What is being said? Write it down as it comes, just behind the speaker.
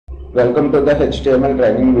Welcome to the HTML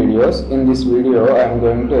training videos. In this video, I am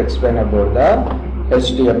going to explain about the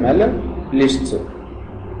HTML lists.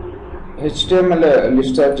 HTML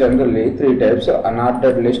lists are generally three types: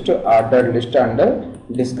 unordered list, ordered list, and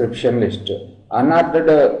description list.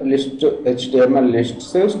 Unordered list HTML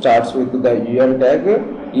lists starts with the UL tag.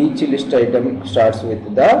 Each list item starts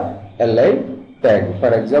with the li tag.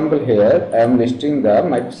 For example, here I am listing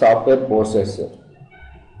my software courses.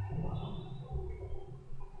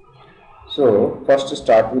 So first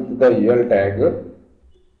start with the UL tag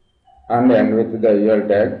and end with the UL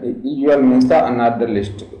tag. UL means the unordered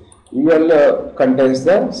list. UL contains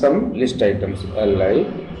some list items: li,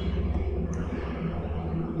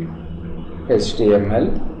 HTML,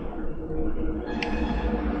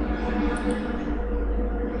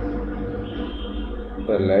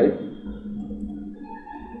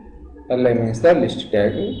 li means the list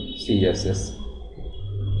tag, CSS.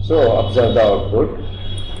 So observe the output.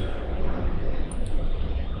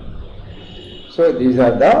 So these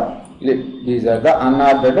are the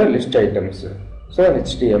unordered list items. So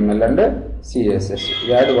HTML and CSS.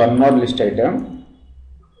 We add one more list item.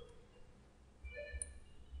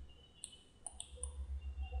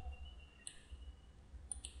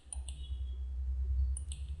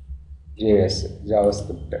 JS,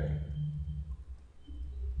 JavaScript.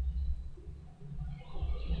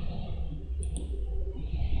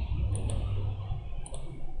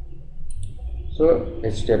 So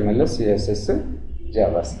HTML, CSS,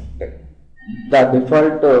 JavaScript. The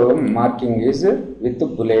default marking is with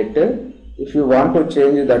bullet. If you want to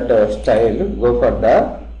change that style, go for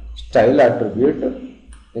the style attribute.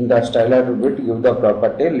 In the style attribute, give the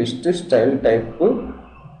property list style type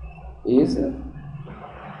is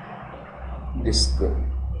disk.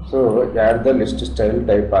 So add the list style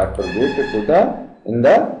type attribute to in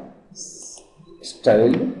the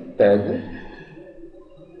style tag.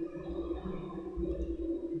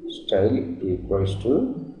 Style equals to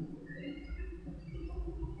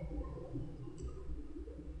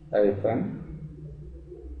hyphen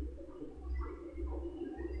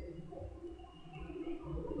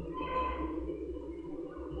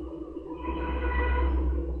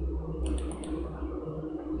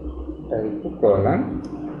type colon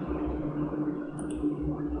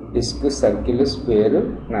disk circle square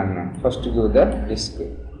none. First give the disk.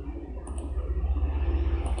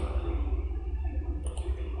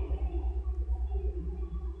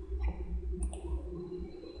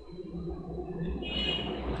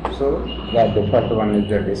 So the default one is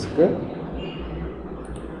the disk.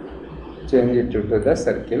 Change it to the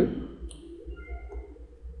circle.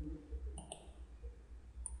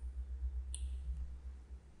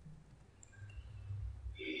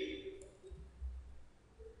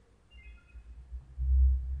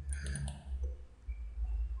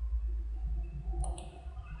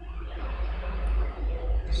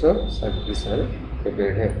 So circles are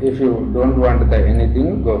prepared here. If you don't want the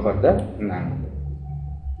anything, go for the none.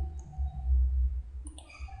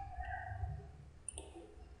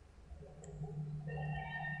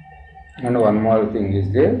 And one more thing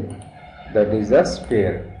is there, that is a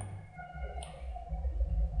sphere.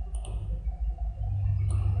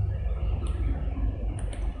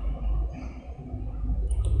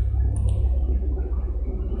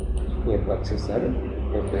 Sphere boxes are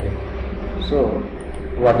prepared. So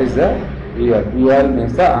what is the UL? UL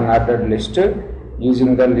means the unordered list.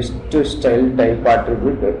 Using the list style type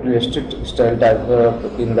attribute, list style type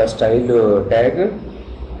in the style tag.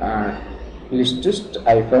 List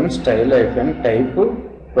hyphen style hyphen type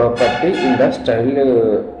property. In the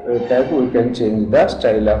style tag we can change the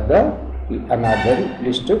style of the another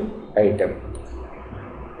list item.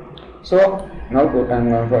 So now go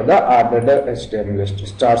for the ordered HTML list.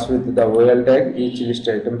 Starts with the OL tag. Each list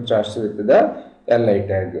item starts with the li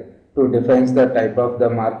tag. To define the type of the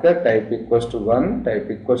marker, type equals to 1,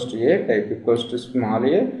 type equals to a, type equals to small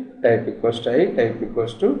a, type equals to I, type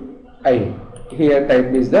equals to I. Here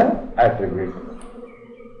type is the attribute.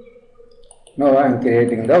 Now I am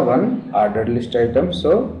creating the one ordered list item.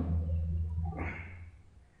 So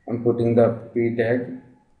I am putting the p tag.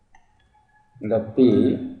 The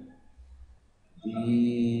p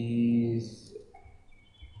these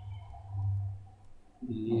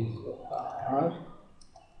are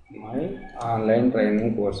my online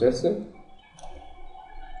training courses.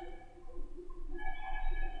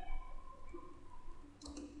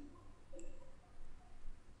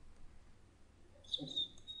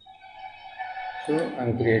 So I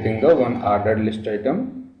am creating the one ordered list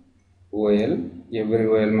item OL. Every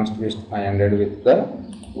OL must be ended with the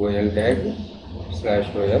OL tag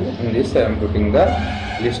 /OL. In this I am putting the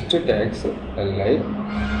list tags li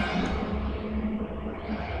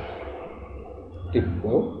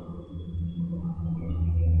typo.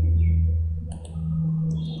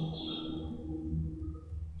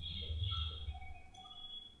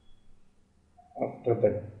 After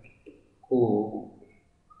that,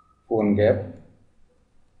 phone gap,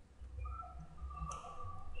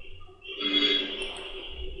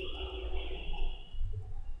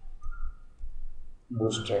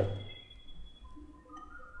 bootstrap.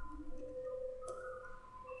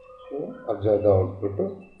 So observe the output.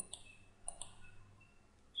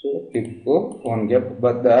 So typo, phone gap,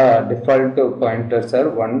 but the default pointers are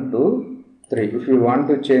 1, 2, 3. If you want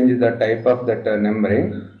to change the type of that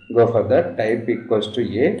numbering, go for the type equals to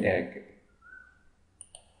a tag.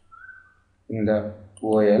 In the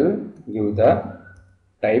OL, give the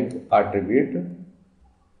type attribute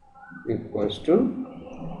equals to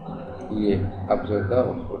a. Observe the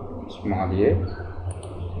output, small a.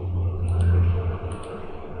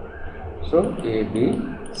 So A, B,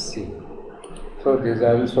 C. So these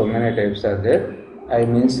are so many types are there. I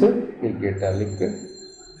means big italic.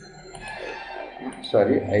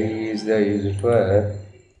 Sorry, I is the use for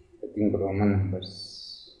I think Roman numbers.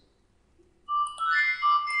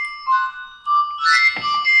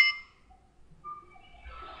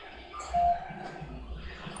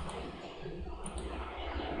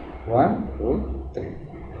 One, two, three.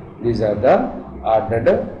 These are the ordered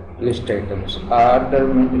list items.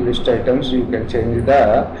 Ordered list items, you can change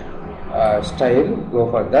the style, go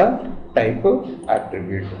for the type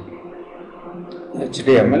attribute.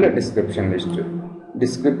 HTML description list.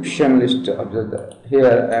 Description list. Observe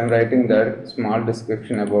here I am writing the small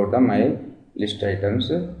description about my list items.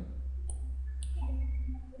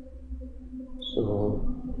 So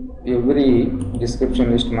every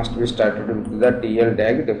description list must be started with the TL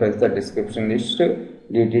tag defines the description list,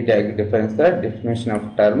 DT tag defines the definition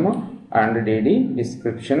of term, and DD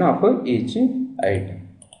description of each item.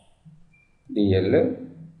 DL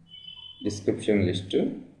description list,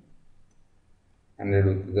 and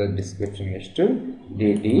with the description list,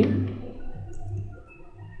 DT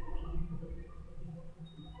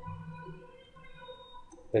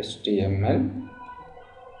HTML,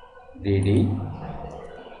 DD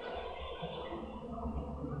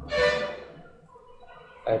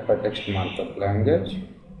hypertext markup language,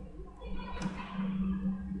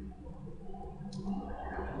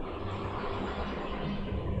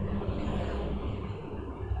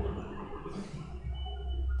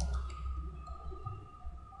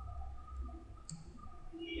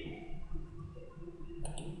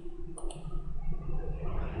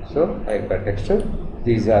 so hypertext.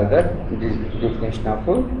 These are the definition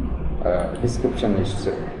of description lists.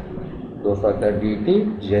 Go for the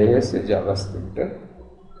DT, JS, JavaScript.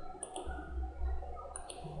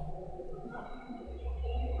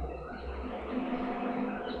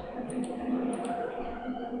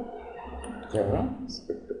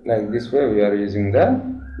 JavaScript. Like this way we are using the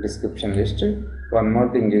description list. One more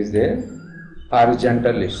thing is there,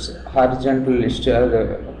 horizontal lists. Horizontal lists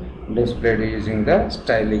are displayed using the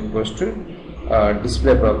style equals to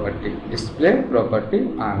display property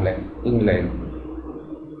inline.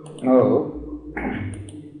 Now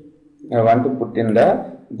I want to put in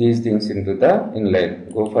these things into the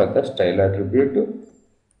inline. Go for the style attribute,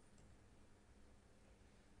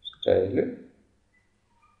 style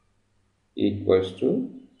equals to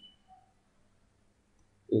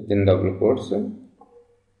within double quotes,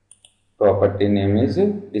 property name is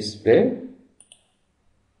display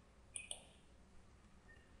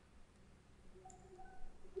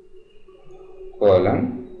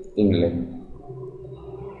column inline.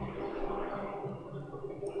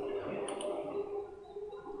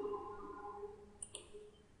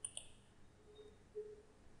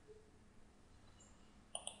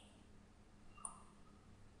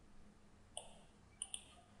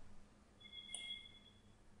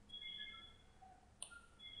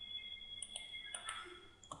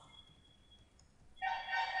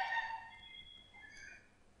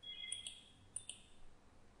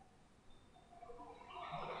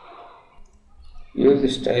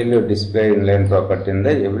 Use style display inline property in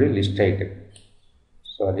the every list item.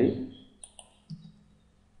 Sorry.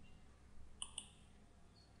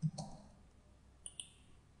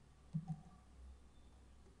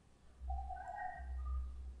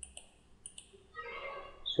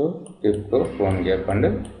 So typo, phone gap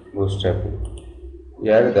and bootstrap.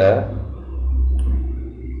 Here the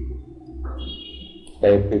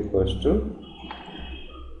type equals to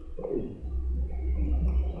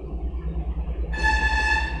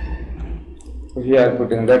if you are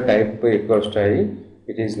putting the type equals to I,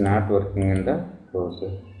 it is not working in the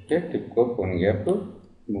browser. Okay, typo, phone gap,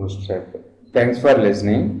 bootstrap. Thanks for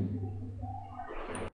listening.